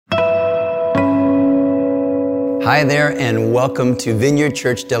Hi there, and welcome to Vineyard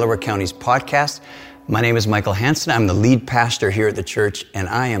Church, Delaware County's podcast. My name is Michael Hansen. I'm the lead pastor here at the church, and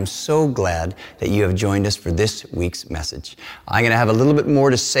I am so glad that you have joined us for this week's message. I'm going to have a little bit more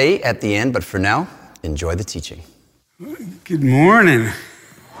to say at the end, but for now, enjoy the teaching. Good morning.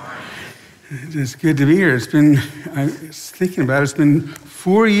 It's good to be here. I was thinking about it, it's been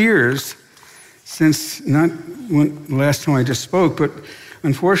 4 years since, not the last time I just spoke, but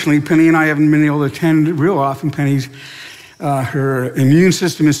unfortunately, Penny and I haven't been able to attend real often. Penny's, her immune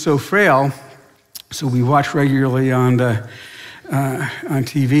system is so frail, so we watch regularly on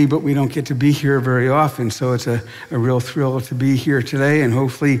TV, but we don't get to be here very often. So it's a real thrill to be here today, and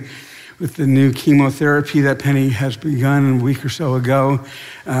hopefully with the new chemotherapy that Penny has begun a week or so ago,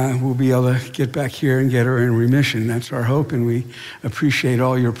 we'll be able to get back here and get her in remission. That's our hope, and we appreciate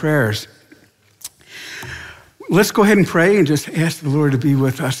all your prayers. Let's go ahead and pray and just ask the Lord to be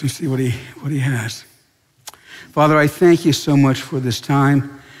with us and see what he has. Father, I thank you so much for this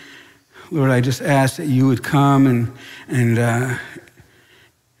time. Lord, I just ask that you would come and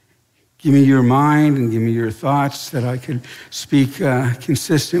give me your mind and give me your thoughts, that I could speak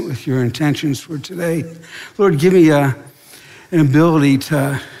consistent with your intentions for today. Lord, give me an ability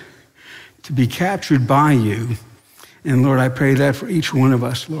to be captured by you. And Lord, I pray that for each one of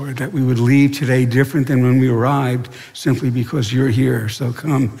us, Lord, that we would leave today different than when we arrived, simply because you're here. So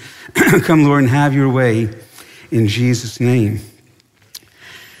come, Lord, and have your way in Jesus' name.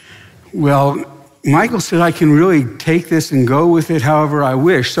 Well, Michael said I can really take this and go with it however I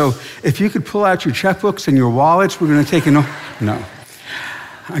wish. So if you could pull out your checkbooks and your wallets, we're going to take a no.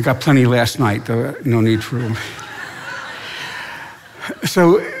 I got plenty last night, though. No need for them.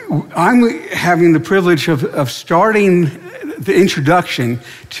 So I'm having the privilege of starting the introduction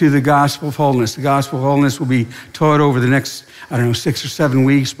to the Gospel of Wholeness. The Gospel of Wholeness will be taught over the next, 6 or 7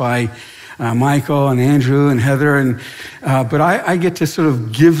 weeks by Michael and Andrew and Heather. But I get to sort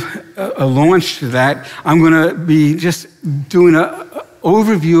of give a launch to that. I'm going to be just doing an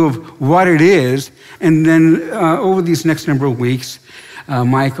overview of what it is. And then over these next number of weeks,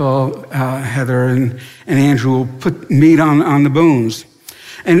 Michael, Heather, and Andrew will put meat on the bones.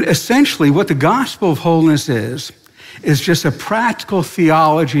 And essentially what the Gospel of Wholeness is just a practical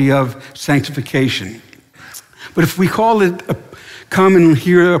theology of sanctification. But if we call it come and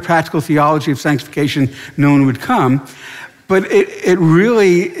hear a practical theology of sanctification, no one would come. But it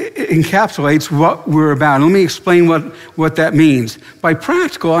really encapsulates what we're about. Let me explain what that means. By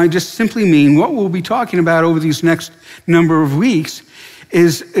practical, I just simply mean what we'll be talking about over these next number of weeks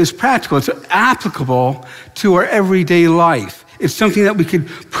is practical. It's applicable to our everyday life. It's something that we could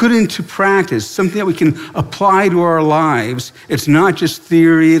put into practice, something that we can apply to our lives. It's not just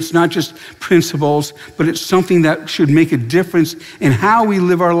theory, it's not just principles, but it's something that should make a difference in how we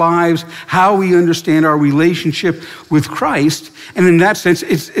live our lives, how we understand our relationship with Christ. And in that sense,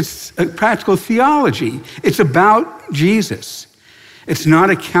 it's a practical theology. It's about Jesus. It's not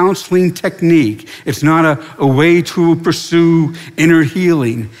a counseling technique. It's not a way to pursue inner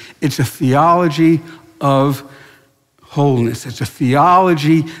healing. It's a theology of wholeness. It's a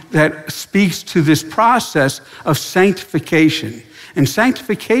theology that speaks to this process of sanctification. And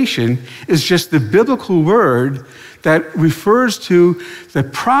sanctification is just the biblical word that refers to the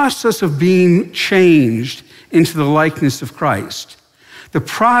process of being changed into the likeness of Christ. The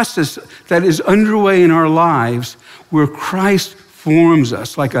process that is underway in our lives where Christ forms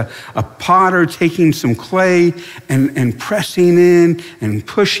us, like a potter taking some clay and pressing in and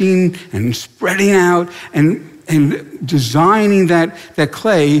pushing and spreading out and designing that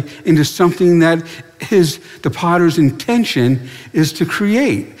clay into something that the potter's intention is to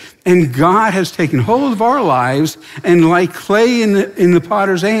create. And God has taken hold of our lives, and like clay in the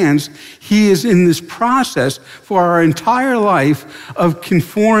potter's hands, he is in this process for our entire life of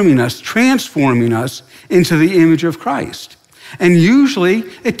conforming us, transforming us into the image of Christ. And usually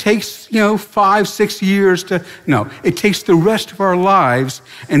it takes, 5-6 years it takes the rest of our lives,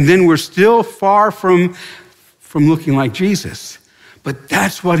 and then we're still far from looking like Jesus. But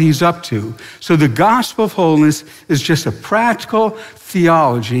that's what he's up to. So the Gospel of Wholeness is just a practical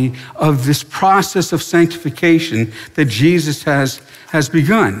theology of this process of sanctification that Jesus has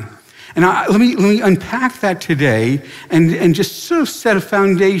begun. And let me unpack that today and just sort of set a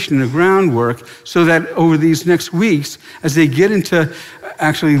foundation, a groundwork, so that over these next weeks, as they get into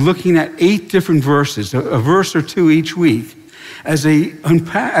actually looking at 8 different verses, a verse or 2 each week, as they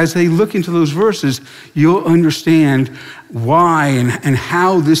look into those verses, you'll understand why and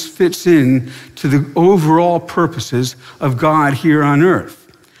how this fits in to the overall purposes of God here on earth.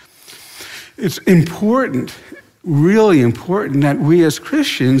 It's important, really important, that we as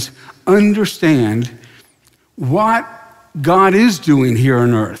Christians understand what God is doing here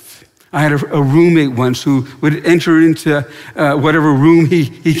on earth. I had a roommate once who would enter into whatever room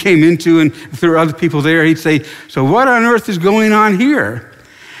he came into, and if there were other people there, he'd say, "So what on earth is going on here?"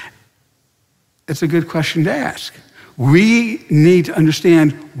 It's a good question to ask. We need to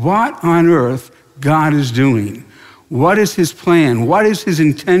understand what on earth God is doing. What is his plan? What is his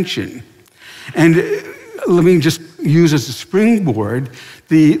intention? And let me just use as a springboard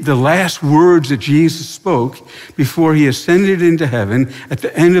the last words that Jesus spoke before he ascended into heaven at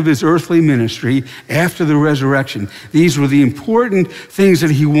the end of his earthly ministry after the resurrection. These were the important things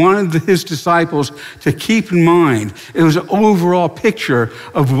that he wanted his disciples to keep in mind. It was an overall picture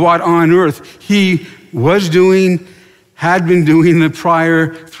of what on earth he was doing, had been doing the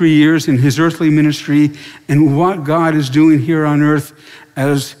prior 3 years in his earthly ministry, and what God is doing here on earth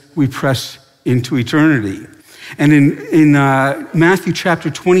as we press into eternity. And in Matthew chapter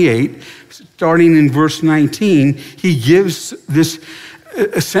 28, starting in verse 19, he gives this,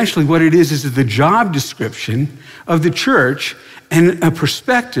 essentially what it is the job description of the church and a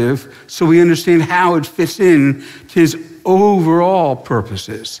perspective so we understand how it fits in to his overall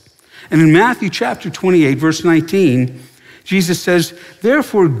purposes. And in Matthew chapter 28, verse 19, Jesus says,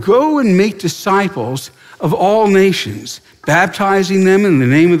 "Therefore go and make disciples of all nations, baptizing them in the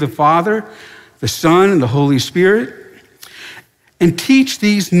name of the Father, the Son, and the Holy Spirit, and teach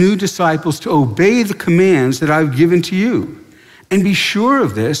these new disciples to obey the commands that I've given to you. And be sure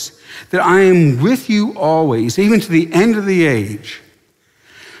of this, that I am with you always, even to the end of the age."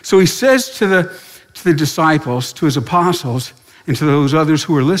 So he says to the disciples, to his apostles, and to those others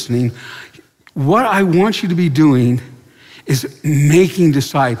who are listening, what I want you to be doing is making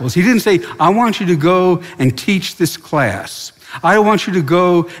disciples. He didn't say, "I want you to go and teach this class. I want you to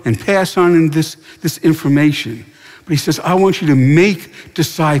go and pass on this information." But he says, "I want you to make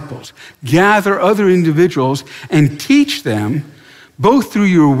disciples, gather other individuals and teach them both through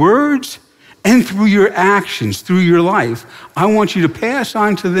your words and through your actions, through your life. I want you to pass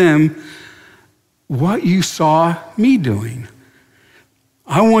on to them what you saw me doing.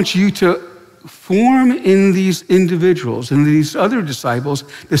 I want you to form in these individuals and these other disciples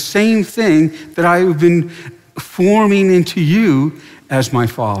the same thing that I have been forming into you as my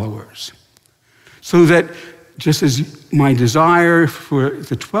followers. So that just as my desire for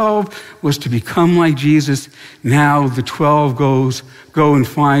the 12 was to become like Jesus, now the 12 go and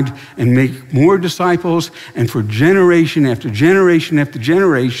find and make more disciples, and for generation after generation after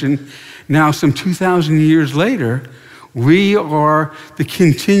generation, now some 2,000 years later, we are the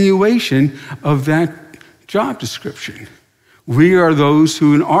continuation of that job description. We are those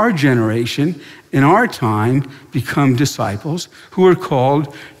who in our generation, in our time, become disciples who are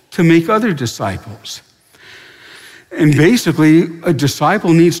called to make other disciples. And basically, a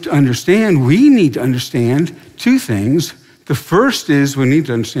disciple needs to understand, we need to understand two things. The first is we need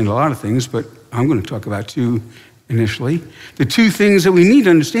to understand a lot of things, but I'm going to talk about two initially. The two things that we need to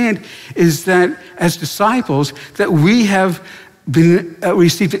understand is that as disciples, that we have been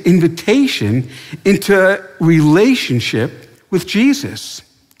received an invitation into relationship with Jesus.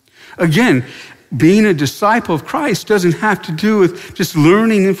 Again, being a disciple of Christ doesn't have to do with just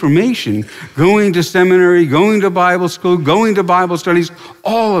learning information, going to seminary, going to Bible school, going to Bible studies.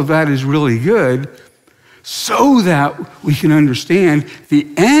 All of that is really good so that we can understand the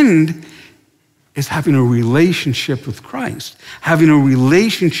end is having a relationship with Christ, having a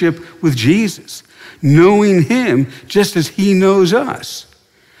relationship with Jesus, knowing him just as he knows us.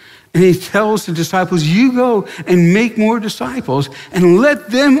 And he tells the disciples, you go and make more disciples and let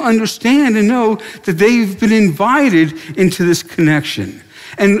them understand and know that they've been invited into this connection.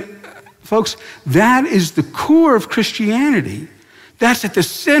 And folks, that is the core of Christianity. That's at the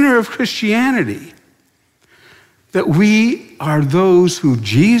center of Christianity. That we are those who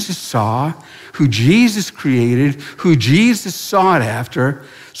Jesus saw, who Jesus created, who Jesus sought after,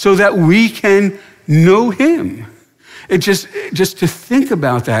 so that we can know him. It just to think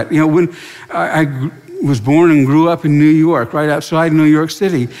about that. You know, when I was born and grew up in New York, right outside New York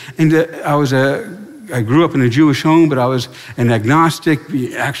City, and I grew up in a Jewish home, but I was an agnostic.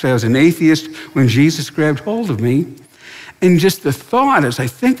 Actually, I was an atheist when Jesus grabbed hold of me. And just the thought, as I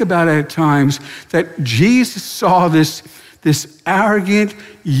think about it at times, that Jesus saw this arrogant,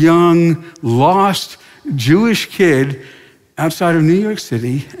 young, lost Jewish kid outside of New York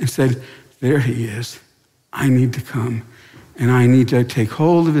City and said, there he is. I need to come, and I need to take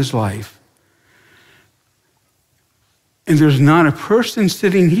hold of his life. And there's not a person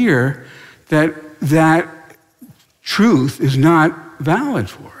sitting here that truth is not valid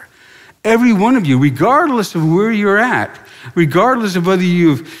for. Every one of you, regardless of where you're at, regardless of whether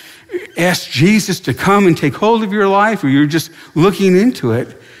you've asked Jesus to come and take hold of your life, or you're just looking into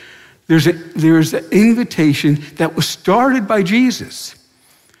it, there's an invitation that was started by Jesus.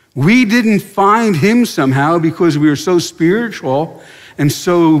 We didn't find him somehow because we were so spiritual and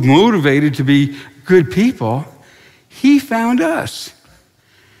so motivated to be good people. He found us.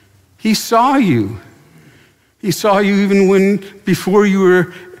 He saw you. He saw you even before you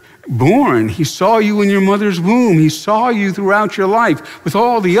were born. He saw you in your mother's womb. He saw you throughout your life with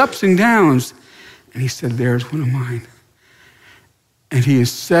all the ups and downs. And he said, there's one of mine. And he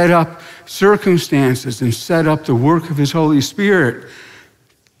has set up circumstances and set up the work of his Holy Spirit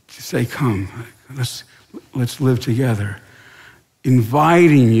to say, come, let's live together.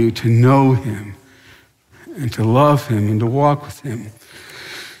 Inviting you to know him and to love him and to walk with him.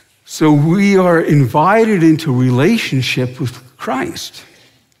 So we are invited into relationship with Christ.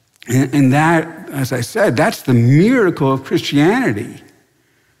 And that, as I said, that's the miracle of Christianity.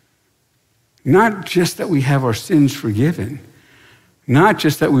 Not just that we have our sins forgiven, not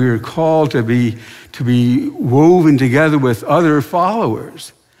just that we are called to be woven together with other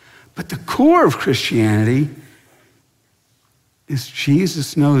followers, but the core of Christianity is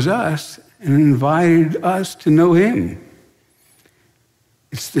Jesus knows us and invited us to know him.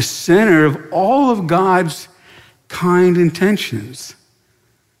 It's the center of all of God's kind intentions.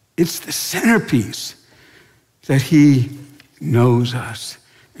 It's the centerpiece that he knows us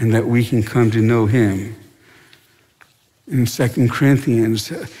and that we can come to know him. In 2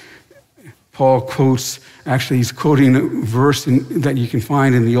 Corinthians, Paul quotes, actually he's quoting a verse that you can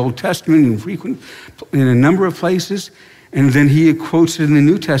find in the Old Testament in a number of places, and then he quotes it in the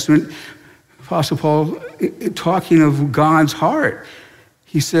New Testament, Apostle Paul talking of God's heart.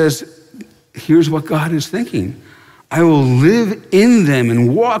 He says, here's what God is thinking. I will live in them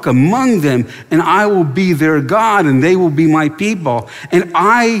and walk among them, and I will be their God, and they will be my people. And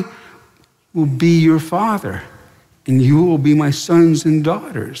I will be your father, and you will be my sons and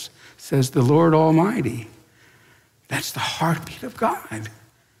daughters, says the Lord Almighty. That's the heartbeat of God.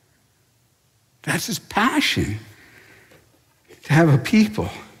 That's his passion, to have a people,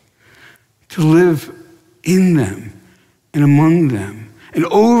 to live in them and among them. And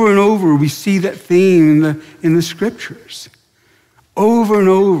over, we see that theme in the scriptures. Over and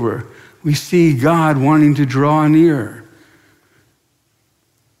over, we see God wanting to draw near.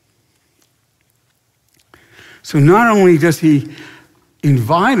 So not only does he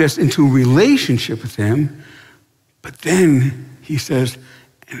invite us into a relationship with him, but then he says,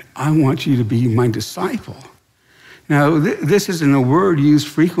 and I want you to be my disciple. Now, this isn't a word used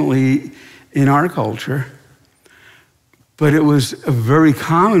frequently in our culture, but it was a very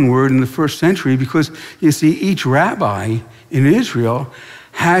common word in the first century because, you see, each rabbi in Israel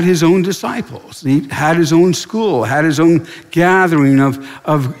had his own disciples. He had his own school, had his own gathering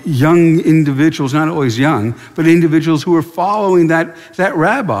of young individuals, not always young, but individuals who were following that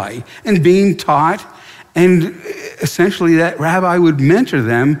rabbi and being taught. And essentially that rabbi would mentor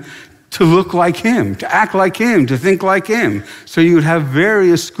them to look like him, to act like him, to think like him. So you would have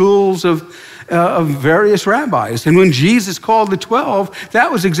various schools of various rabbis. And when Jesus called the 12,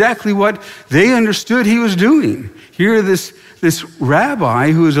 that was exactly what they understood he was doing. Here this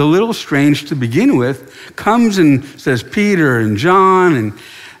rabbi, who is a little strange to begin with, comes and says, Peter and John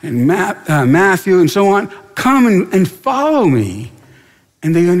and Matthew and so on, come and follow me.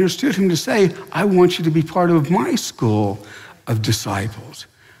 And they understood him to say, I want you to be part of my school of disciples.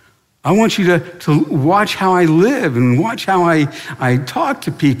 I want you to watch how I live and watch how I talk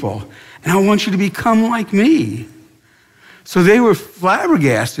to people. And I want you to become like me. So they were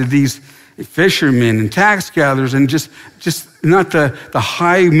flabbergasted, these fishermen and tax gatherers and just not the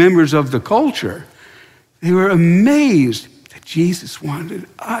high members of the culture. They were amazed that Jesus wanted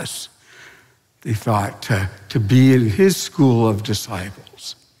us, they thought, to be in his school of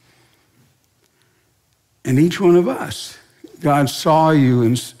disciples. And each one of us, God saw you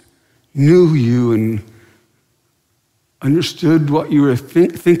and knew you and understood what you were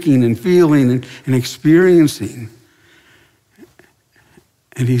thinking and feeling and experiencing.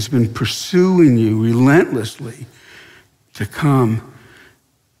 And he's been pursuing you relentlessly to come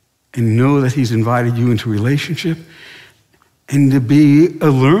and know that he's invited you into relationship and to be a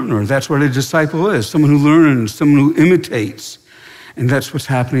learner. That's what a disciple is, someone who learns, someone who imitates. And that's what's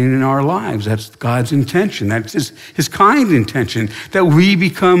happening in our lives. That's God's intention. That's his kind intention, that we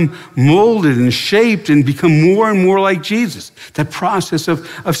become molded and shaped and become more and more like Jesus, that process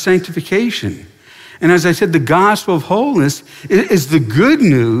of sanctification. And as I said, the gospel of wholeness is the good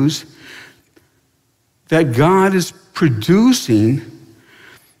news that God is producing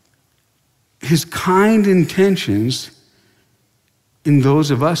his kind intentions in those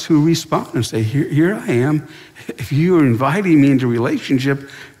of us who respond and say, here I am. If you are inviting me into relationship,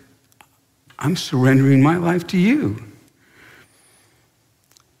 I'm surrendering my life to you.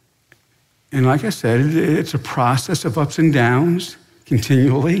 And like I said, it's a process of ups and downs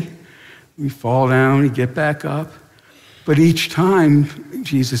continually. We fall down, we get back up. But each time,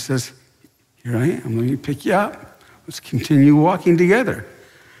 Jesus says, here I am, let me pick you up. Let's continue walking together.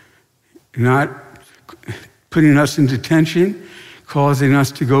 Not putting us into tension, causing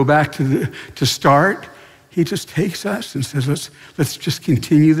us to go back to start. He just takes us and says, let's just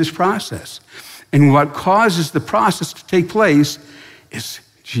continue this process. And what causes the process to take place is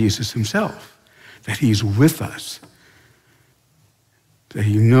Jesus himself, that he's with us, that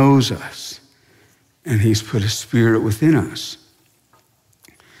he knows us, and he's put his Spirit within us.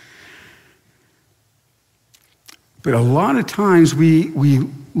 But a lot of times we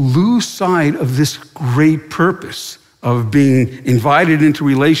lose sight of this great purpose of being invited into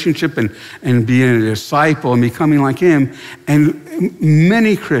relationship and being a disciple and becoming like him. And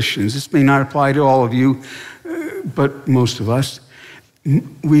many Christians, this may not apply to all of you, but most of us,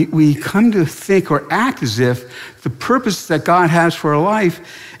 we come to think or act as if the purpose that God has for our life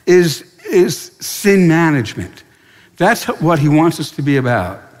is sin management. That's what he wants us to be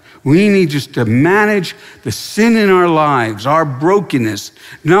about. We need just to manage the sin in our lives, our brokenness,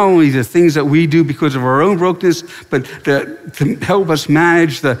 not only the things that we do because of our own brokenness, but to help us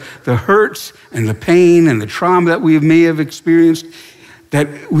manage the hurts and the pain and the trauma that we may have experienced,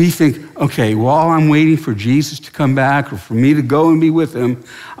 that we think, okay, while I'm waiting for Jesus to come back or for me to go and be with him,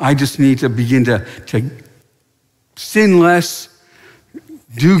 I just need to begin to sin less,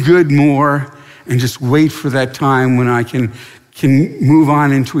 do good more, and just wait for that time when I can move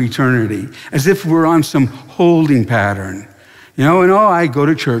on into eternity, as if we're on some holding pattern. I go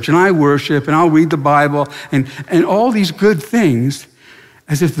to church and I worship and I'll read the Bible and all these good things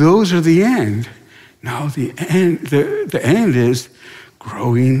as if those are the end. No, the end is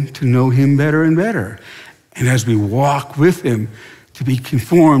growing to know him better and better. And as we walk with him, to be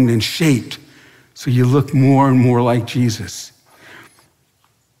conformed and shaped so you look more and more like Jesus,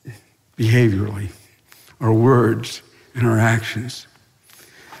 behaviorally, our words, and our actions.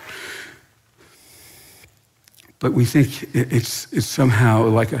 But we think it's somehow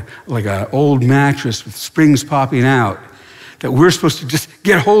like an old mattress with springs popping out, that we're supposed to just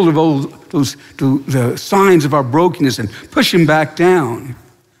get hold of all the signs of our brokenness and push them back down.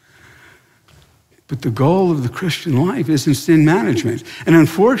 But the goal of the Christian life isn't sin management. And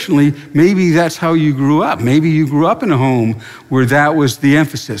unfortunately, maybe that's how you grew up. Maybe you grew up in a home where that was the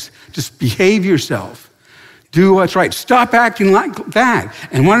emphasis. Just behave yourself. Do what's right. Stop acting like that.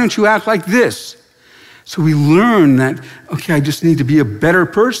 And why don't you act like this? So we learn that, okay, I just need to be a better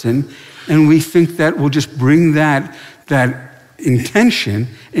person. And we think that will just bring that intention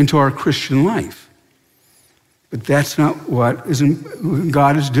into our Christian life. But that's not what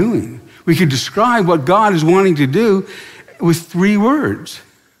God is doing. We could describe what God is wanting to do with 3 words.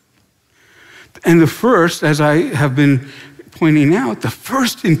 And the first, as I have been pointing out, the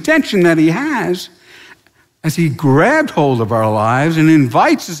first intention that he has as he grabbed hold of our lives and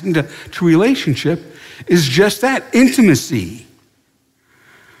invites us into relationship is just that, intimacy.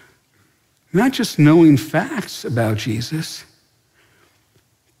 Not just knowing facts about Jesus,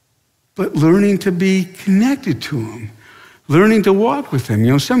 but learning to be connected to him, learning to walk with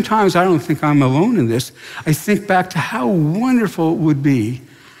him. Sometimes I don't think I'm alone in this. I think back to how wonderful it would be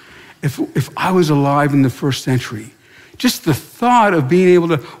if I was alive in the first century. Just the thought of being able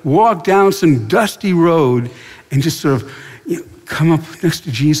to walk down some dusty road and just sort of come up next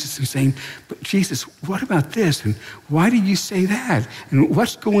to Jesus and saying, but Jesus, what about this? And why did you say that? And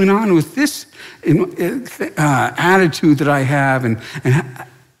what's going on with this attitude that I have? And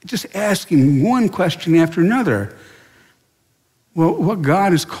just asking one question after another. Well, what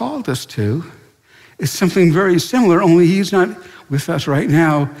God has called us to is something very similar, only he's not with us right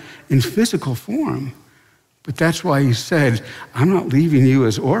now in physical form. But that's why he said, I'm not leaving you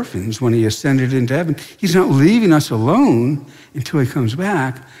as orphans when he ascended into heaven. He's not leaving us alone until he comes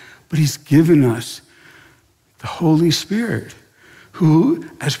back, but he's given us the Holy Spirit, who,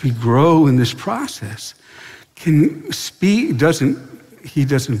 as we grow in this process, can speak. He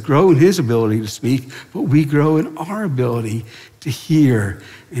doesn't grow in his ability to speak, but we grow in our ability to hear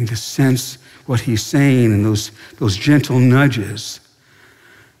and to sense what he's saying and those gentle nudges.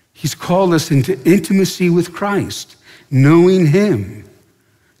 He's called us into intimacy with Christ, knowing him,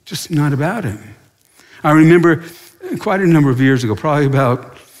 just not about him. I remember quite a number of years ago, probably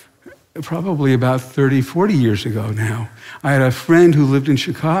about probably about 30, 40 years ago now. I had a friend who lived in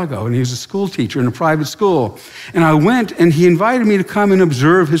Chicago, and he was a school teacher in a private school. And I went, and he invited me to come and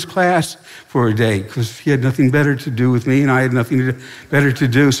observe his class for a day, because he had nothing better to do with me, and I had nothing better to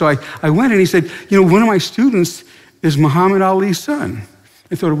do. So I went, and he said, one of my students is Muhammad Ali's son.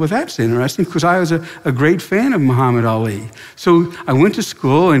 I thought, well, that's interesting, because I was a great fan of Muhammad Ali. So I went to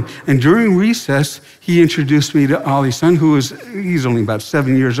school, and during recess, he introduced me to Ali's son, he's only about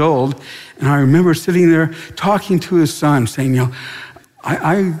 7 years old. And I remember sitting there talking to his son, saying,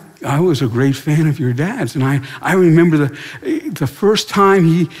 I was a great fan of your dad's. And I remember the first time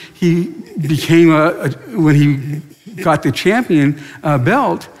he became, when he got the champion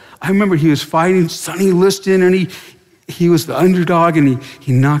belt, I remember he was fighting Sonny Liston, and he was the underdog, and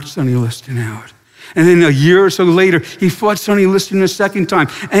he knocked Sonny Liston out. And then a year or so later, he fought Sonny Liston a second time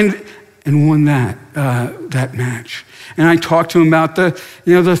and won that match. And I talked to him about the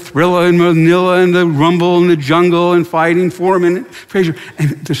Thrilla and Manila and the Rumble and the Jungle and fighting Foreman and Frazier.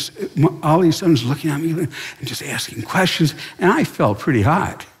 And Ali's son's looking at me and just asking questions, and I felt pretty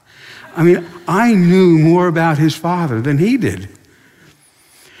hot. I mean, I knew more about his father than he did.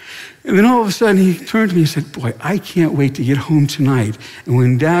 And then all of a sudden, he turned to me and said, boy, I can't wait to get home tonight. And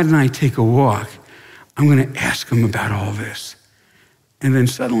when Dad and I take a walk, I'm going to ask him about all this. And then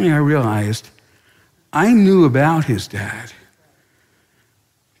suddenly I realized I knew about his dad,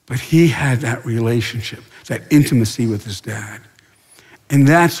 but he had that relationship, that intimacy with his dad. And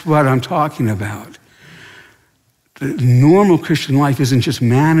that's what I'm talking about. The normal Christian life isn't just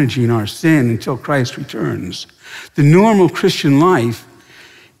managing our sin until Christ returns. The normal Christian life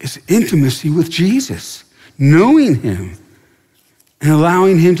is intimacy with Jesus, knowing him and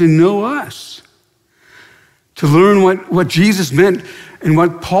allowing him to know us. To learn what Jesus meant and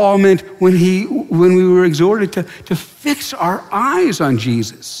what Paul meant when we were exhorted to fix our eyes on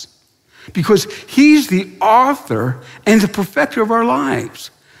Jesus. Because he's the author and the perfecter of our lives.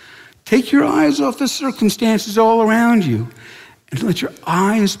 Take your eyes off the circumstances all around you and let your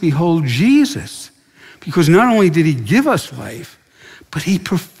eyes behold Jesus. Because not only did he give us life, but he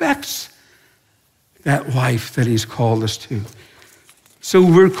perfects that life that he's called us to. So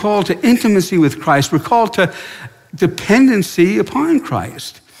we're called to intimacy with Christ. We're called to dependency upon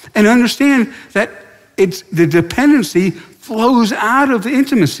Christ. And understand that the dependency flows out of the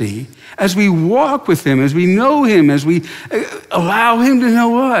intimacy. As we walk with him, as we know him, as we allow him to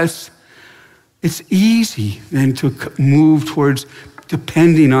know us, it's easy then to move towards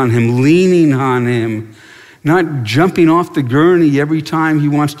depending on him, leaning on him, not jumping off the gurney every time he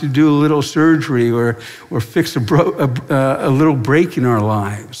wants to do a little surgery or fix a little break in our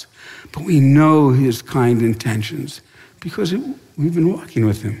lives. But we know his kind intentions because we've been walking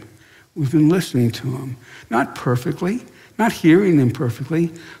with him. We've been listening to him. Not perfectly, not hearing him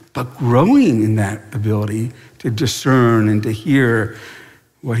perfectly, but growing in that ability to discern and to hear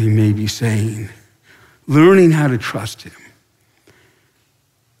what he may be saying. Learning how to trust him.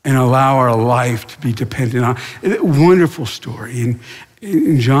 And allow our life to be dependent on. A wonderful story.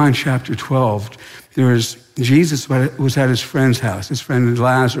 In John chapter 12, Jesus was at his friend's house, his friend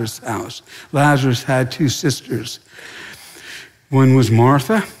Lazarus' house. Lazarus had two sisters. One was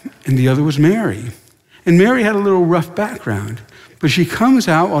Martha, and the other was Mary. And Mary had a little rough background, but she comes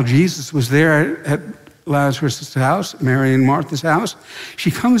out while Jesus was there at Lazarus' house, Mary and Martha's house.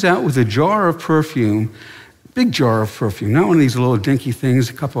 She comes out with a jar of perfume, big jar of perfume, not one of these little dinky things,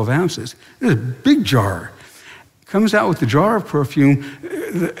 a couple of ounces. It's a big jar. Comes out with the jar of perfume.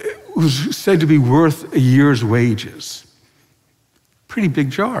 It was said to be worth a year's wages. Pretty big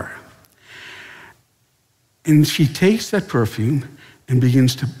jar. And she takes that perfume and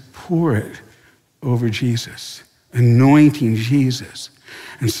begins to pour it over Jesus, anointing Jesus.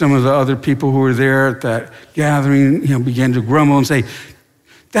 And some of the other people who were there at that gathering, began to grumble and say,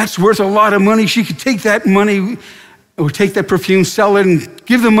 that's worth a lot of money. She could take that money or take that perfume, sell it, and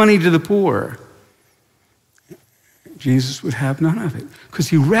give the money to the poor. Jesus would have none of it because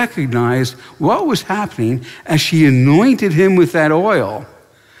he recognized what was happening as she anointed him with that oil.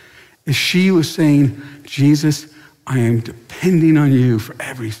 As she was saying, Jesus, I am depending on you for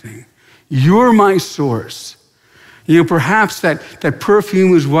everything. You're my source. Perhaps that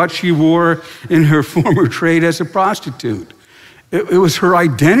perfume was what she wore in her former trade as a prostitute. It was her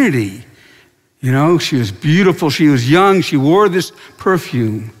identity. She was beautiful, she was young, she wore this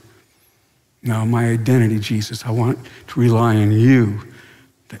perfume. No, my identity, Jesus, I want to rely on you,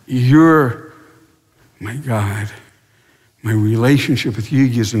 that you're my God. My relationship with you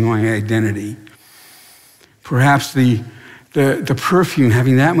gives me my identity. Perhaps the perfume,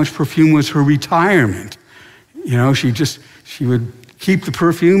 having that much perfume was her retirement. She would keep the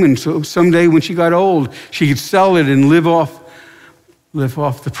perfume, and so someday when she got old, she could sell it and live off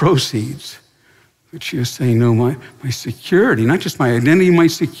the proceeds. But she was saying, no, my security, not just my identity, my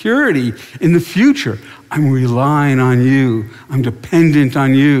security in the future. I'm relying on you. I'm dependent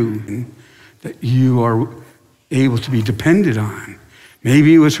on you. And that you are able to be depended on.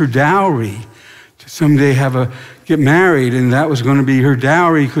 Maybe it was her dowry to someday get married, and that was going to be her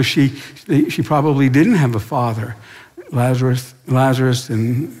dowry because she probably didn't have a father. Lazarus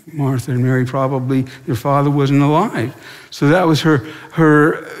and Martha and Mary, probably their father wasn't alive. So that was her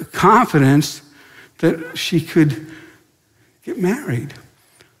confidence that she could get married.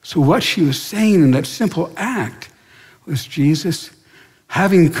 So what she was saying in that simple act was, Jesus,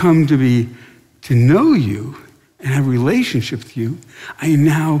 having come to know you and have a relationship with you, I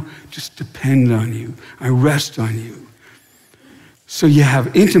now just depend on you. I rest on you. So you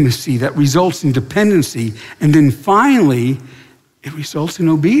have intimacy that results in dependency, and then finally, it results in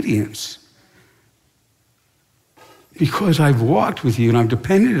obedience. Because I've walked with you and I've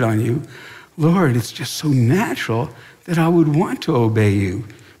depended on you, Lord, it's just so natural that I would want to obey you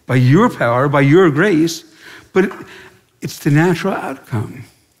by your power, by your grace, but it's the natural outcome.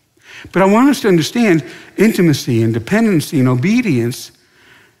 But I want us to understand intimacy and dependency and obedience.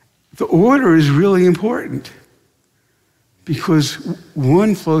 The order is really important because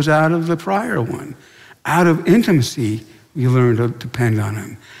one flows out of the prior one. Out of intimacy, we learn to depend on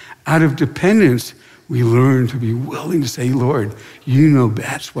him. Out of dependence, we learn to be willing to say, Lord, you know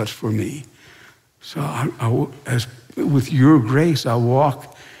best what's for me. So with your grace, I'll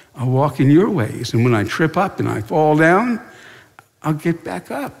walk in your ways. And when I trip up and I fall down, I'll get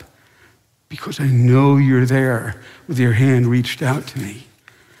back up because I know you're there with your hand reached out to me.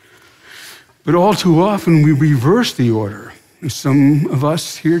 But all too often, we reverse the order. And some of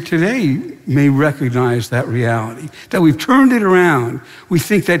us here today may recognize that reality, that we've turned it around. We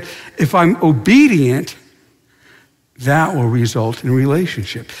think that if I'm obedient, that will result in a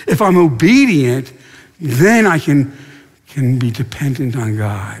relationship. If I'm obedient, then I can be dependent on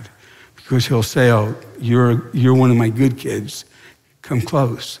God because he'll say, oh, you're one of my good kids. Come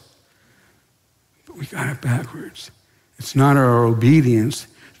close. But we got it backwards. It's not our obedience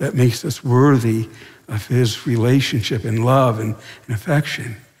that makes us worthy of his relationship and love and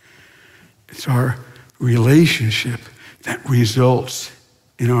affection. It's our relationship that results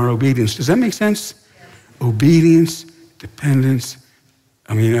in our obedience. Does that make sense? Obedience, dependence,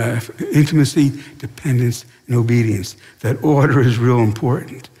 intimacy, dependence, and obedience. That order is real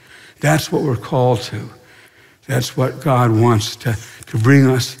important. That's what we're called to. That's what God wants to bring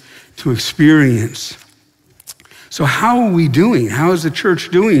us to experience. So how are we doing? How is the church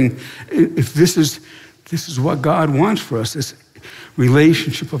doing if this is what God wants for us, this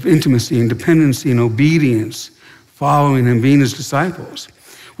relationship of intimacy and dependency and obedience, following and being his disciples?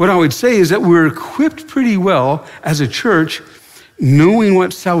 What I would say is that we're equipped pretty well as a church knowing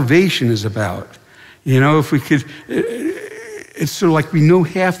what salvation is about. If we could, it's sort of like we know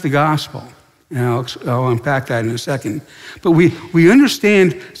half the gospel. And I'll unpack that in a second. But we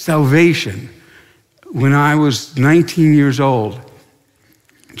understand salvation. When I was 19 years old,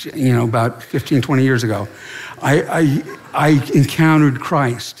 about 15, 20 years ago, I encountered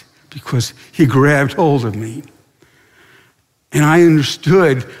Christ because he grabbed hold of me. And I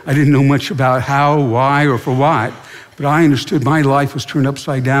understood, I didn't know much about how, why, or for what, but I understood my life was turned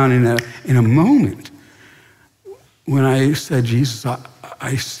upside down in a moment when I said, Jesus, I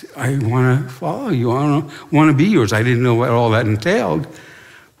want to follow you. I want to be yours. I didn't know what all that entailed,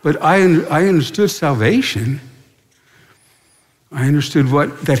 but I understood salvation. I understood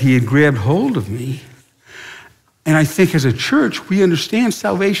that he had grabbed hold of me. And I think as a church, we understand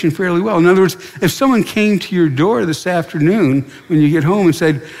salvation fairly well. In other words, if someone came to your door this afternoon when you get home and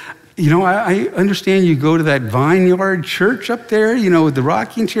said, I understand you go to that Vineyard church up there, with the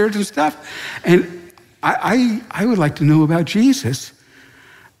rocking chairs and stuff, and I would like to know about Jesus.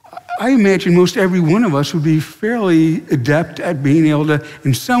 I imagine most every one of us would be fairly adept at being able to,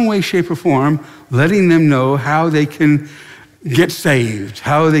 in some way, shape, or form, letting them know how they can get saved,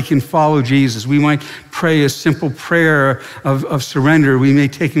 how they can follow Jesus. We might pray a simple prayer of surrender. We may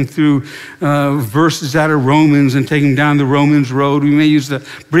take them through verses out of Romans and take them down the Romans road. We may use the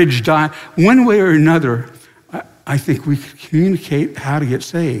bridge diet. One way or another, I think we could communicate how to get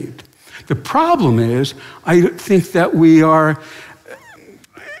saved. The problem is, I think that we are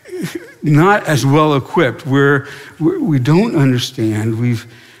not as well equipped. We don't understand.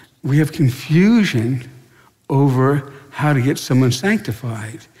 We have confusion over how to get someone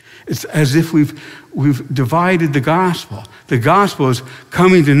sanctified. It's as if we've divided the gospel. The gospel is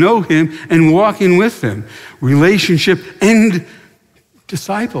coming to know him and walking with him. Relationship and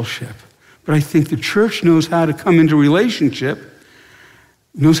discipleship. But I think the church knows how to come into relationship,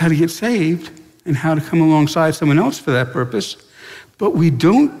 knows how to get saved, and how to come alongside someone else for that purpose. But we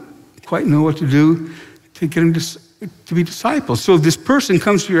don't quite know what to do to get them to be disciples. So if this person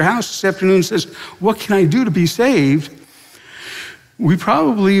comes to your house this afternoon and says, what can I do to be saved? We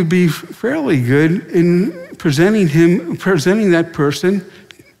probably would be fairly good in presenting that person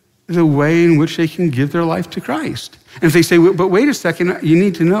the way in which they can give their life to Christ. And if they say, but wait a second, you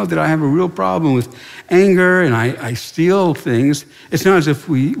need to know that I have a real problem with anger and I steal things. It's not as if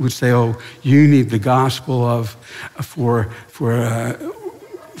we would say, oh, you need the gospel for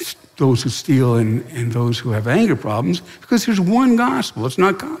those who steal and those who have anger problems, because there's one gospel. It's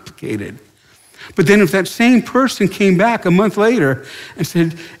not complicated. But then if that same person came back a month later and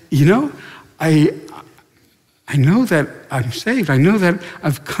said, I know that I'm saved. I know that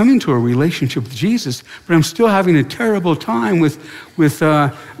I've come into a relationship with Jesus, but I'm still having a terrible time with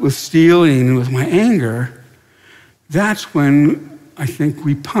stealing and with my anger. That's when I think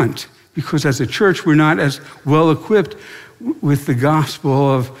we punt, because as a church, we're not as well equipped with the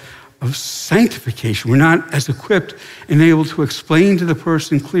gospel of sanctification. We're not as equipped and able to explain to the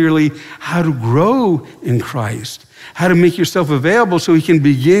person clearly how to grow in Christ, how to make yourself available so he can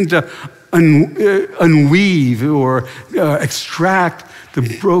begin to unweave or extract the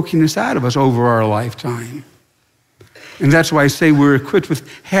brokenness out of us over our lifetime. And that's why I say we're equipped with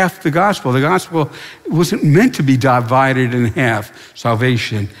half the gospel. The gospel wasn't meant to be divided in half,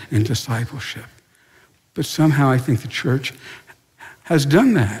 salvation and discipleship. But somehow I think the church has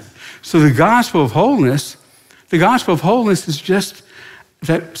done that. So the gospel of wholeness is just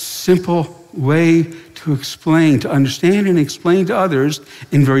that simple way to explain, to understand and explain to others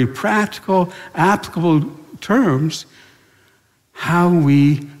in very practical, applicable terms how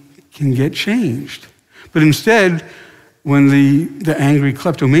we can get changed. But instead, when the angry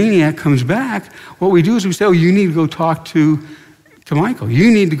kleptomaniac comes back, what we do is we say, oh, you need to go talk to Michael.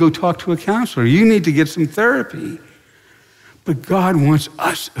 You need to go talk to a counselor. You need to get some therapy. But God wants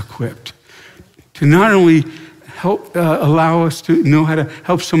us equipped to not only allow us to know how to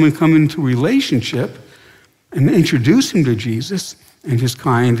help someone come into relationship and introduce him to Jesus and his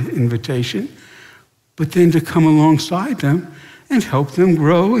kind invitation, but then to come alongside them and help them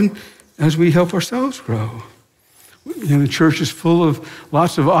grow, and as we help ourselves grow. The church is full of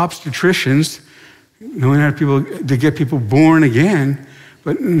lots of obstetricians, knowing how to get people born again,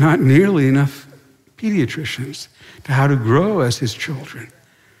 but not nearly enough pediatricians to how to grow as his children.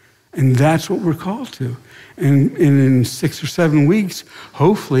 And that's what we're called to. And in 6 or 7 weeks,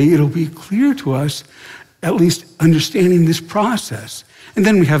 hopefully it'll be clear to us, at least understanding this process. And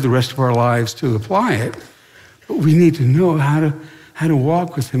then we have the rest of our lives to apply it. But we need to know how to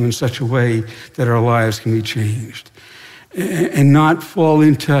walk with him in such a way that our lives can be changed. And not fall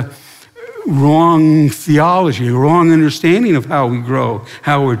into wrong theology, wrong understanding of how we grow,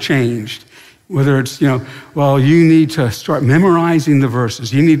 how we're changed. Whether it's, you need to start memorizing the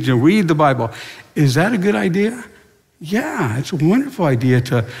verses. You need to read the Bible. Is that a good idea? Yeah, it's a wonderful idea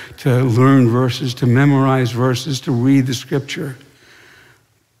to learn verses, to memorize verses, to read the scripture.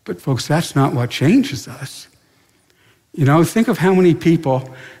 But folks, that's not what changes us. Think of how many people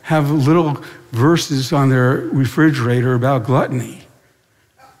have little verses on their refrigerator about gluttony.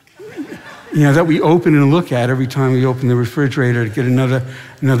 That we open and look at every time we open the refrigerator to get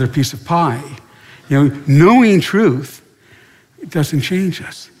another piece of pie. Knowing truth, it doesn't change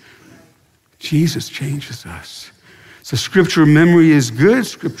us. Jesus changes us. So scripture memory is good,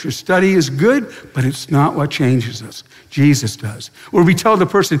 scripture study is good, but it's not what changes us. Jesus does. Or we tell the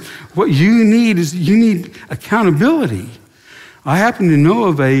person, what you need is accountability. I happen to know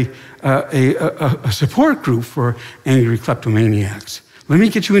of a support group for angry kleptomaniacs. Let me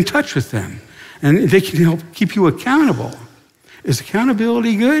get you in touch with them, and they can help keep you accountable. Is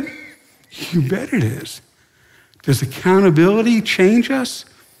accountability good? You bet it is. Does accountability change us?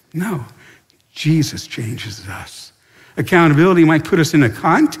 No. Jesus changes us. Accountability might put us in a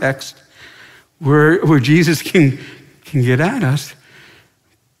context where Jesus can get at us,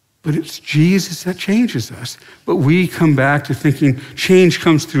 but it's Jesus that changes us. But we come back to thinking change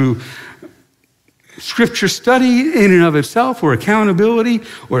comes through scripture study in and of itself, or accountability,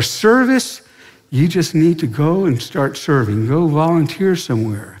 or service. You just need to go and start serving. Go volunteer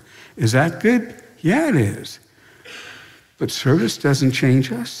somewhere. Is that good? Yeah, it is. But service doesn't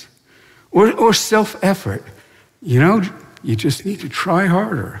change us. Or self-effort. You just need to try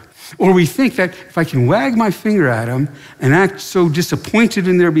harder. Or we think that if I can wag my finger at them and act so disappointed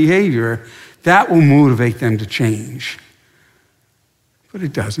in their behavior, that will motivate them to change. But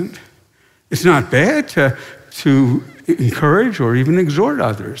it doesn't. It's not bad to encourage or even exhort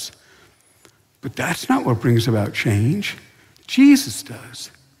others. But that's not what brings about change. Jesus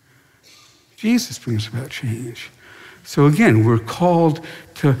does. Jesus brings about change. So again, we're called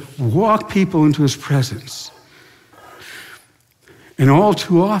to walk people into his presence. And all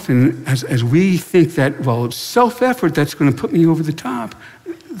too often, as we think that, well, it's self-effort that's going to put me over the top,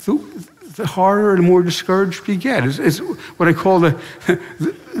 the harder and more discouraged we get. It's what I call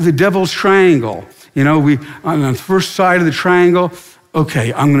the devil's triangle. You know, on the first side of the triangle,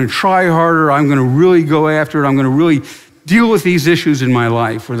 okay, I'm going to try harder. I'm going to really go after it. I'm going to really deal with these issues in my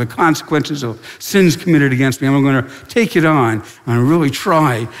life or the consequences of sins committed against me. I'm going to take it on. I'm going to really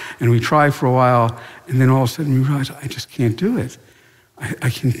try. And we try for a while, and then all of a sudden we realize, I just can't do it.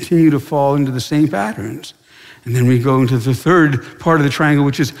 I continue to fall into the same patterns. And then we go into the third part of the triangle,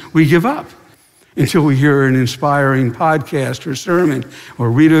 which is we give up until we hear an inspiring podcast or sermon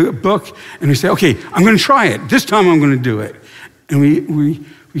or read a book, and we say, okay, I'm going to try it. This time I'm going to do it. And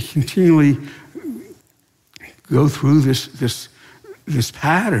we continually go through this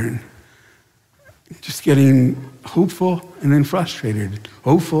pattern, just getting hopeful and then frustrated,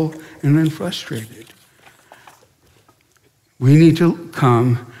 hopeful and then frustrated. We need to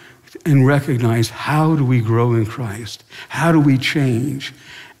come and recognize, how do we grow in Christ? How do we change?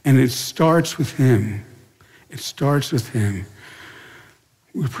 And it starts with him. It starts with him.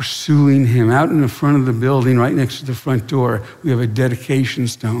 We're pursuing him. Out in the front of the building, right next to the front door, we have a dedication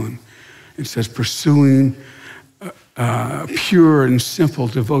stone. It says, pursuing pure and simple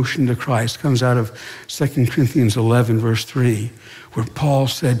devotion to Christ. It comes out of 2 Corinthians 11, verse 3, where Paul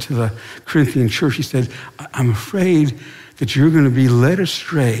said to the Corinthian church, he said, I'm afraid that you're going to be led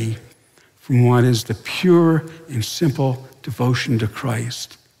astray from what is the pure and simple devotion to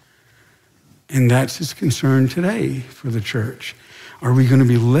Christ. And that's his concern today for the church. Are we going to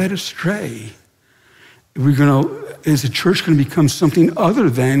be led astray? Is the church going to become something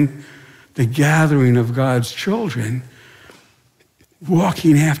other than the gathering of God's children,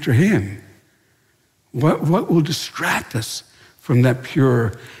 walking after him? What will distract us from that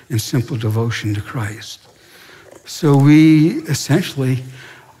pure and simple devotion to Christ? So we essentially,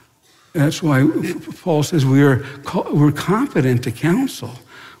 that's why Paul says we're competent to counsel.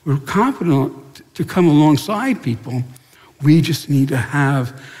 We're competent to come alongside people. We just need to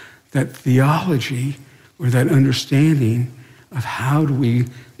have that theology or that understanding of how do we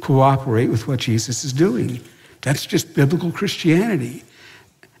cooperate with what Jesus is doing. That's just biblical Christianity.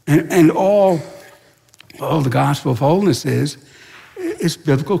 And all the gospel of wholeness is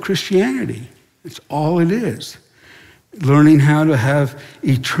biblical Christianity. It's all it is. Learning how to have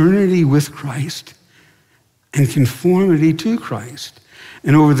eternity with Christ and conformity to Christ.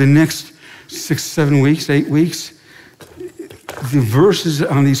 And over the next 6, 7 weeks, 8 weeks, the verses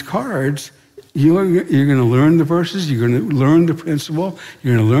on these cards, you're going to learn the verses, you're going to learn the principle,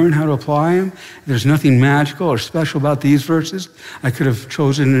 you're going to learn how to apply them. There's nothing magical or special about these verses. I could have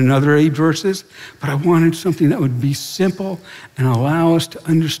chosen another 8 verses, but I wanted something that would be simple and allow us to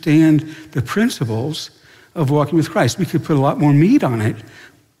understand the principles of walking with Christ. We could put a lot more meat on it,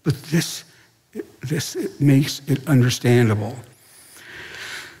 but this makes it understandable.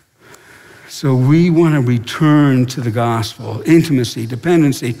 So we want to return to the gospel, intimacy,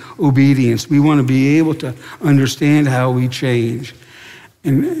 dependency, obedience. We want to be able to understand how we change.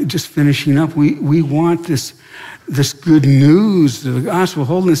 And just finishing up, we want this good news. The gospel of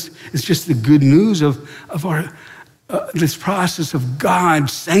wholeness is just the good news of our this process of God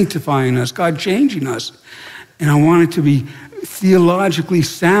sanctifying us, God changing us. And I want it to be theologically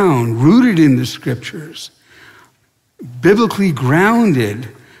sound, rooted in the scriptures, biblically grounded,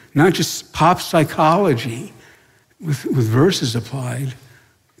 not just pop psychology with verses applied,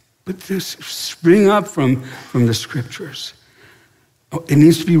 but this spring up from the scriptures. It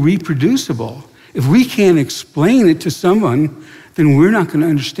needs to be reproducible. If we can't explain it to someone, then we're not going to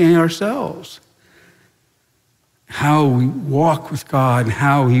understand ourselves. How we walk with God,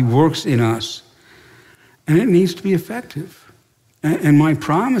 how he works in us. And it needs to be effective. And my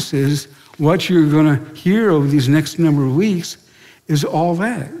promise is what you're going to hear over these next number of weeks is all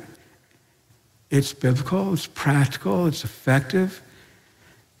that. It's biblical, it's practical, it's effective,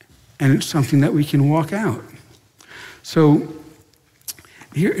 and it's something that we can walk out. So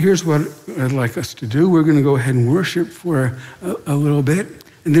here's what I'd like us to do. We're going to go ahead and worship for a little bit,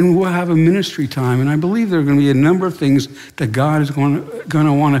 and then we'll have a ministry time. And I believe there are going to be a number of things that God is going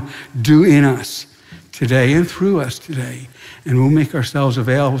to want to do in us today and through us today. And we'll make ourselves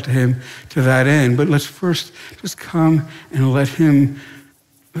available to him to that end. But let's first just come and let him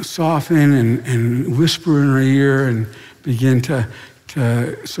soften and whisper in our ear and begin to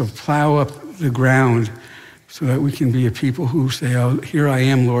to sort of plow up the ground so that we can be a people who say, oh, here I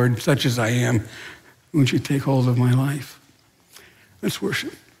am, Lord, such as I am. Won't you take hold of my life? Let's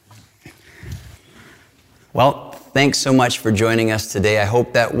worship. Well, thanks so much for joining us today. I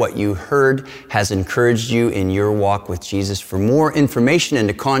hope that what you heard has encouraged you in your walk with Jesus. For more information and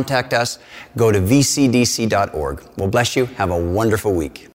to contact us, go to vcdc.org. Well, bless you. Have a wonderful week.